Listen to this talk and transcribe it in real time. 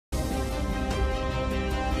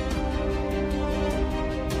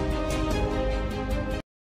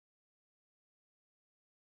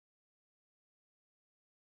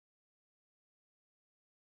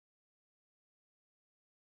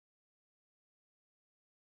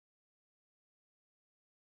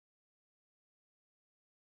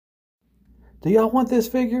Do y'all want this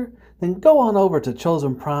figure? Then go on over to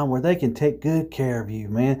Chosen Prime where they can take good care of you,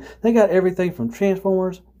 man. They got everything from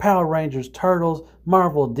Transformers, Power Rangers, Turtles,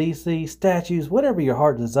 Marvel, DC, statues, whatever your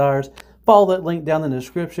heart desires. Follow that link down in the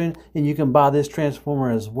description and you can buy this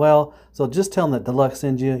Transformer as well. So just tell them that Deluxe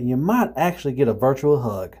sends you. You might actually get a virtual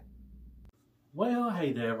hug. Well,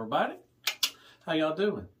 hey there everybody. How y'all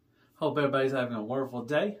doing? Hope everybody's having a wonderful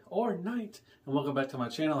day or night. And welcome back to my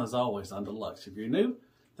channel as always on Deluxe. If you're new,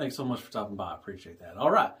 thanks so much for stopping by. I appreciate that. All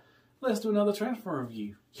right, let's do another Transformer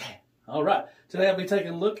review. Yeah. All right, today I'll be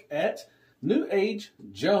taking a look at NewAge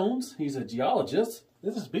Jones. He's a geologist.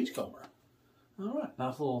 This is Beachcomber. All right,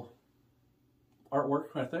 nice little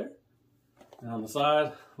artwork right there. And on the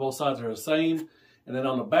side, both sides are the same. And then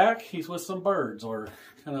on the back, he's with some birds or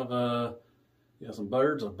kind of some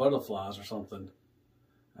birds or butterflies or something.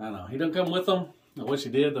 I don't know. He didn't come with them. I wish he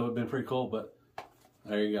did. That would have been pretty cool, but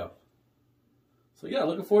there you go. So yeah,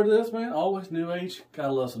 looking forward to this, man. Always NewAge.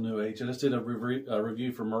 Gotta love some NewAge. I just did a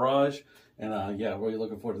review for Mirage, and yeah, really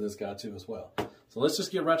looking forward to this guy too as well. So let's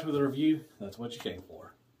just get right to the review. That's what you came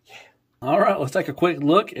for. Yeah. All right, let's take a quick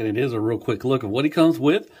look, and it is a real quick look of what he comes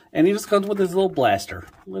with. And he just comes with this little blaster,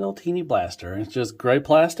 little teeny blaster, and it's just gray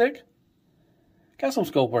plastic. Got some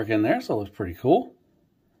scope work in there, so it looks pretty cool.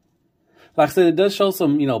 Like I said, it does show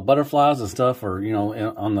some, butterflies and stuff, or,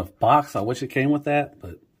 on the box. I wish it came with that,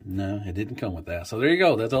 but no, it didn't come with that. So there you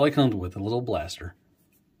go. That's all it comes with, a little blaster.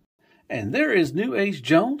 And there is NewAge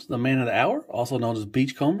Jones, the man of the hour, also known as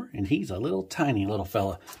Beachcomber, and he's a little tiny little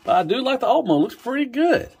fella. But I do like the alt mode. Looks pretty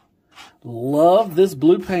good. Love this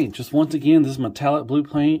blue paint. Just once again, this metallic blue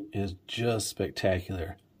paint is just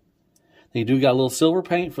spectacular. You do got a little silver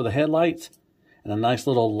paint for the headlights, and a nice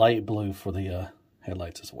little light blue for the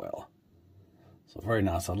headlights as well. So very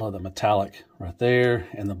nice. I love the metallic right there,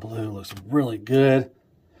 and the blue looks really good.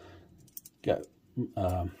 Got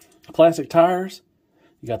plastic tires.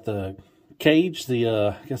 You got the cage,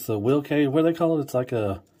 I guess the wheel cage. What do they call it? It's like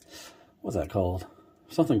a, what's that called?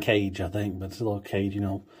 Something cage, I think, but it's a little cage,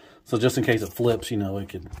 So just in case it flips, it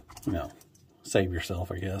could, save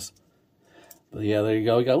yourself, I guess. But yeah, there you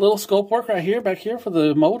go. You got a little scope work right here, back here for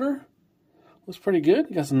the motor. Looks pretty good.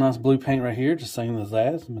 You got some nice blue paint right here, just same as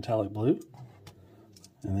that. It's metallic blue.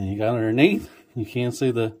 And then you got underneath, you can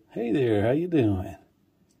see the, hey there, how you doing?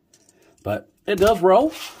 But it does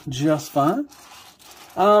roll just fine.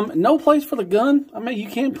 No place for the gun. I mean, you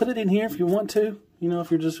can put it in here if you want to.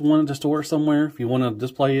 If you're just wanting to store it somewhere. If you want to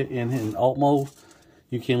display it in alt mode,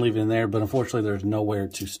 you can leave it in there. But unfortunately, there's nowhere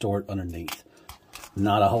to store it underneath.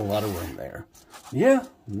 Not a whole lot of room there. Yeah,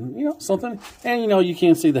 something. And, you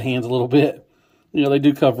can see the hands a little bit. They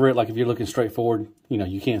do cover it. Like if you're looking straight forward,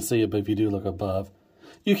 you can't see it. But if you do look above,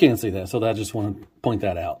 you can see that. So I just want to point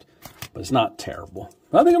that out. But it's not terrible.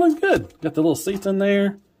 I think it looks good. Got the little seats in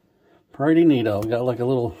there. Pretty neato. Got like a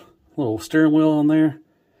little steering wheel on there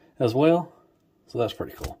as well. So that's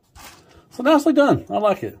pretty cool. So nicely done. I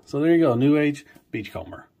like it. So there you go. NewAge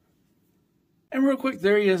Beachcomber. And real quick,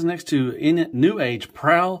 there he is next to NewAge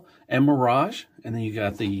Prowl and Mirage. And then you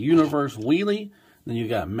got the Universe Wheelie. Then you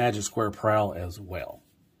got Magic Square Prowl as well.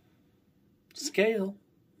 Scale.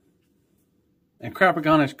 And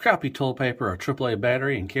Crapagonics crappy toilet paper, a AAA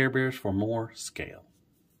battery, and Care Bears for more scale.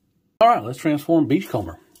 All right, let's transform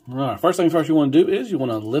Beachcomber. All right, first thing first you want to do is you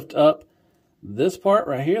want to lift up this part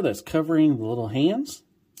right here that's covering the little hands.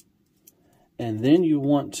 And then you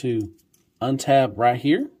want to untab right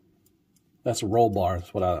here. That's a roll bar.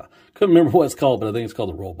 That's what I couldn't remember what it's called, but I think it's called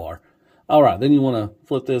a roll bar. All right, then you want to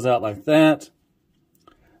flip this out like that.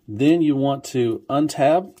 Then you want to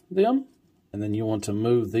untab them. And then you want to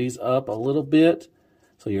move these up a little bit.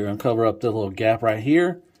 So you're going to cover up the little gap right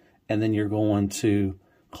here. And then you're going to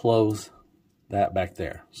close that back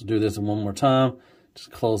there. So do this one more time.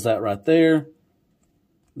 Just close that right there.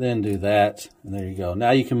 Then do that. And there you go.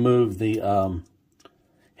 Now you can move the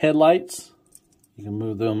headlights. You can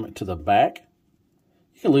move them to the back.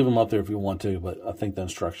 You can leave them up there if you want to, but I think the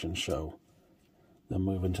instructions show them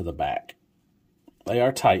moving to the back. They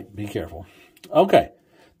are tight. Be careful. Okay.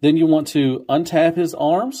 Then you want to untab his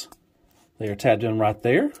arms. They are tabbed in right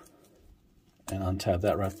there. And untab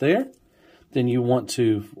that right there. Then you want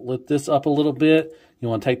to lift this up a little bit. You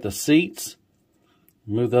want to take the seats.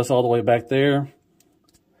 Move this all the way back there.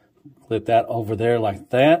 Clip that over there like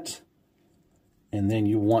that. And then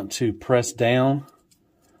you want to press down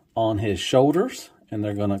on his shoulders. And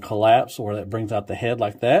they're going to collapse, or that brings out the head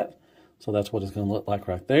like that. So that's what it's going to look like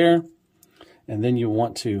right there. And then you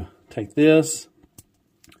want to take this.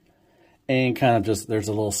 And kind of just, there's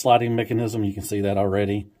a little sliding mechanism. You can see that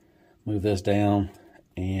already. Move this down.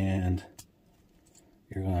 And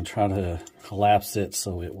you're going to try to collapse it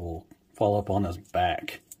so it will fall up on his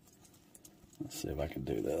back. Let's see if I can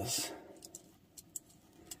do this.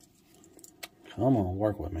 Come on,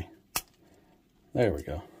 work with me. There we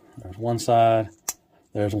go. There's one side,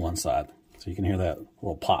 there's one side. So you can hear that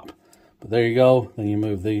little pop. But there you go. Then you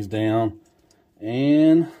move these down,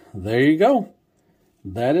 and there you go.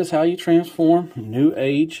 That is how you transform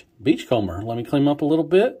NewAge Beachcomber. Let me clean him up a little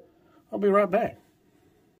bit. I'll be right back.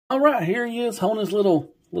 All right, here he is holding his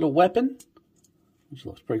little weapon, which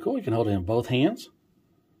looks pretty cool. You can hold it in both hands,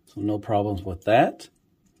 so no problems with that.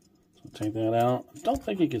 So take that out. I don't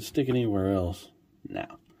think you can stick it anywhere else. No.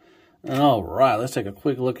 All right, let's take a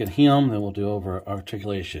quick look at him, then we'll do over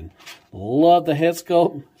articulation. Love the head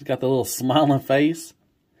sculpt. He's got the little smiling face.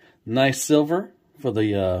 Nice silver for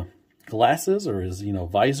the glasses or his,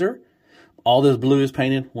 visor. All this blue is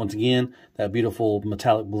painted. Once again, that beautiful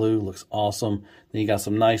metallic blue looks awesome. Then you got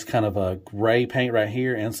some nice kind of a gray paint right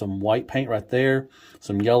here and some white paint right there.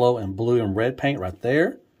 Some yellow and blue and red paint right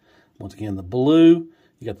there. Once again, the blue.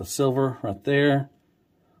 You got the silver right there.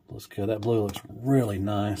 Looks good. That blue looks really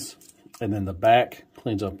nice. And then the back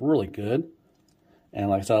cleans up really good. And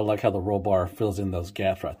like I said, I like how the roll bar fills in those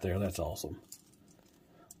gaps right there. That's awesome.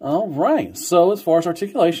 All right. So as far as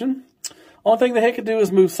articulation, only thing the head can do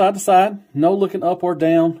is move side to side. No looking up or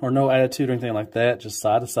down or no attitude or anything like that. Just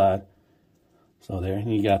side to side. So there.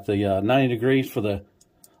 And you got the 90 degrees for the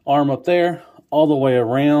arm up there. All the way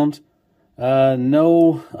around.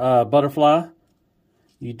 No butterfly.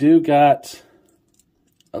 You do got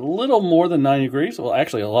a little more than 90 degrees. Well,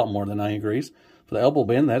 actually a lot more than 90 degrees for the elbow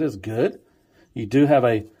bend. That is good. You do have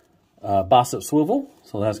a bicep swivel,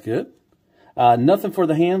 so that's good. Nothing for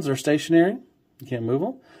the hands. They're stationary. You can't move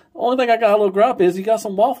them. The only thing I got a little gripe is you got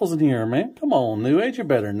some waffles in here, man. Come on, NewAge, you're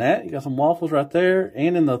better than that. You got some waffles right there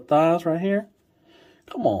and in the thighs right here.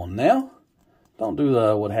 Come on now. Don't do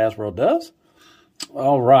what Hasbro does.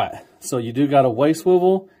 All right. So you do got a waist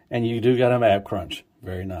swivel and you do got an ab crunch.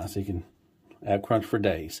 Very nice. You can ab crunch for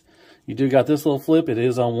days. You do got this little flip. It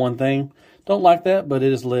is on one thing. Don't like that, but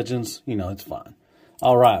it is Legends. It's fine.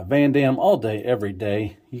 All right. Van Damme all day, every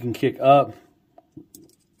day. You can kick up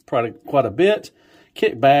probably quite a bit.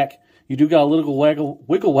 Kick back. You do got a little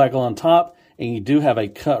wiggle waggle on top, and you do have a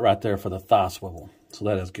cut right there for the thigh swivel. So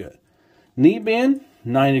that is good. Knee bend,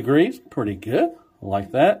 90 degrees. Pretty good. I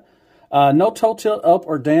like that. No toe tilt up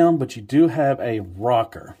or down, but you do have a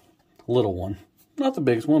rocker. Little one. Not the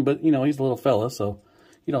biggest one, but, he's a little fella, so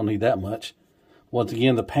you don't need that much. Once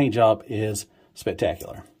again, the paint job is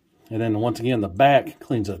spectacular. And then, once again, the back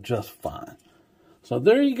cleans up just fine. So,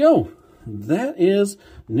 there you go. That is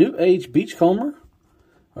NewAge Beachcomber.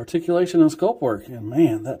 Articulation and sculpt work. And,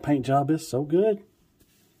 man, that paint job is so good.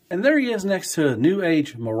 And there he is next to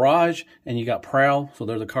NewAge Mirage. And you got Prowl, so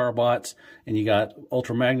they're the Autobots. And you got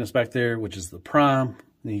Ultra Magnus back there, which is the Prime.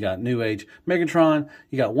 Then you got NewAge Megatron.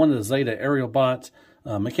 You got one of the Zeta aerial bots,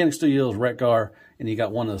 Mechanic Studios Retgar, and you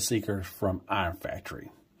got one of the Seekers from Iron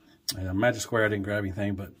Factory. And Magic Square, I didn't grab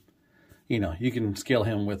anything, but you can scale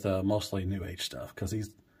him with mostly NewAge stuff because he's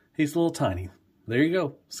a little tiny. There you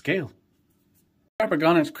go, scale.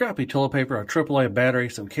 Crapagonics, crappy toilet paper, a AAA battery,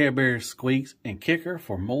 some Care Bears, squeaks, and kicker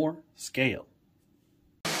for more scale.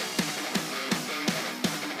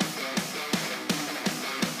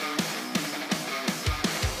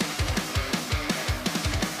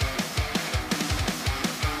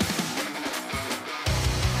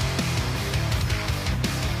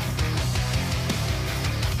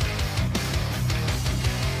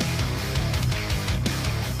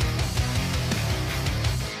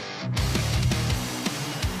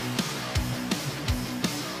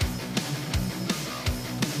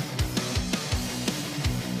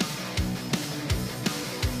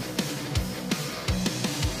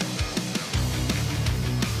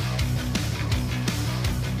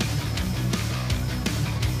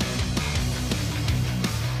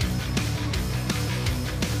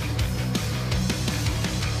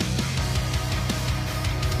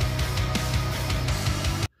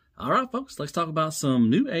 All right, folks, let's talk about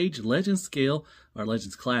some NewAge Legends scale, or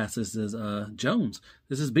Legends class. This is Jones.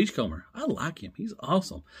 This is Beachcomber. I like him. He's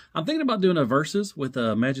awesome. I'm thinking about doing a versus with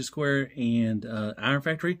Magic Square and Iron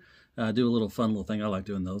Factory. Do a little fun little thing. I like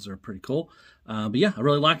doing those. They're pretty cool. But yeah, I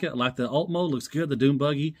really like it. I like the alt mode. Looks good. The Doom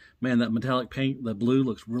Buggy. Man, that metallic paint, the blue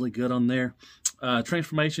looks really good on there.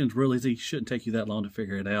 Transformation is real easy. Shouldn't take you that long to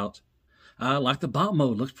figure it out. I like the bot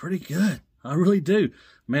mode. Looks pretty good. I really do.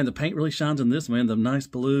 Man, the paint really shines in this, man. The nice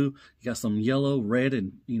blue. You got some yellow, red,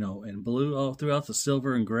 and, and blue all throughout. The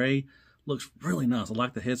silver and gray. Looks really nice. I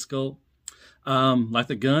like the head sculpt. like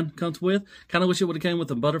the gun comes with. Kind of wish it would have came with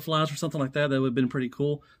the butterflies or something like that. That would have been pretty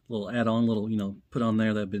cool. A little add-on, little, you know, put on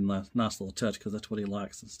there. That would have been a nice little touch because that's what he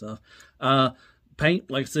likes and stuff.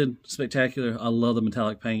 Paint, like I said, spectacular. I love the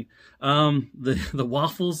metallic paint. The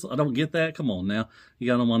waffles, I don't get that. Come on now. You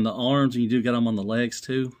got them on the arms and you do got them on the legs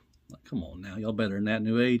too. Like, come on now. Y'all better than that,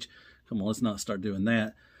 New Age. Come on, let's not start doing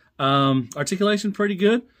that. Articulation, pretty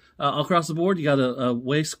good. Across the board, you got a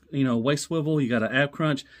waist, waist swivel. You got an ab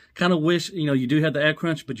crunch. Kind of wish, you do have the ab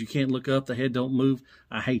crunch, but you can't look up. The head don't move.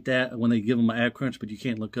 I hate that when they give them an ab crunch, but you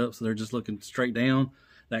can't look up, so they're just looking straight down.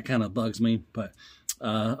 That kind of bugs me. But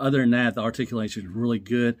other than that, the articulation is really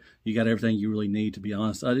good. You got everything you really need, to be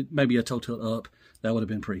honest. Maybe a toe tilt up. That would have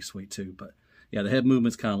been pretty sweet too. But yeah, the head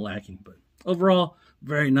movement's kind of lacking. But overall,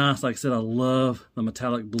 very nice. Like I said, I love the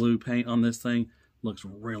metallic blue paint on this thing. Looks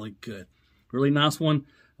really good. Really nice one.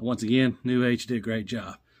 Once again, NewAge did a great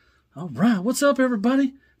job. All right, what's up,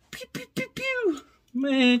 everybody? Pew, pew, pew, pew.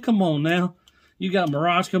 Man, come on now. You got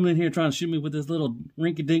Mirage coming in here trying to shoot me with this little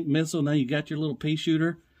rinky-dink missile. Now you got your little pea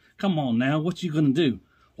shooter. Come on now, what you going to do?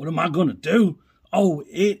 What am I going to do? Oh,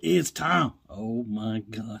 it is time. Oh, my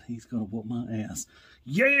God, he's going to whoop my ass.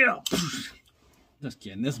 Yeah! Just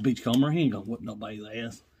kidding. This Beachcomber, he ain't going to whoop nobody's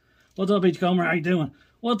ass. What's up, Beachcomber? How you doing?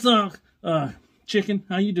 What's up, Chicken?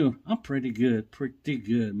 How you doing? I'm pretty good,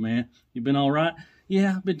 man. You been all right?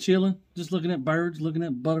 Yeah, I've been chilling, just looking at birds, looking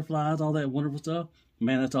at butterflies, all that wonderful stuff.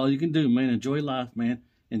 Man, that's all you can do, man. Enjoy life, man.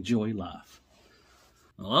 Enjoy life.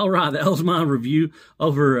 Well, all right, that was my review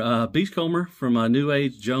over Beachcomber from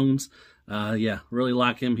NewAge Jones. Yeah, really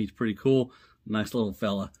like him. He's pretty cool. Nice little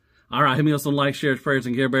fella. All right, hit me up some likes, shares, prayers,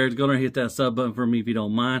 and Care Bears. Go there and hit that sub button for me if you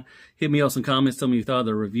don't mind. Hit me up some comments. Tell me you thought of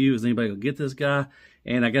the review. Is anybody going to get this guy?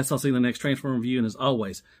 And I guess I'll see you in the next Transform review. And as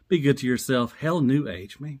always, be good to yourself. Hell,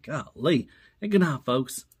 NewAge. Man, golly. And good night,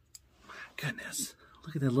 folks. My goodness.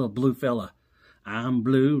 Look at that little blue fella. I'm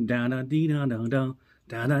blue. Da-da-dee-da-da-da.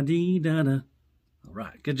 Da-da-dee-da-da. All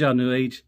right. Good job, NewAge.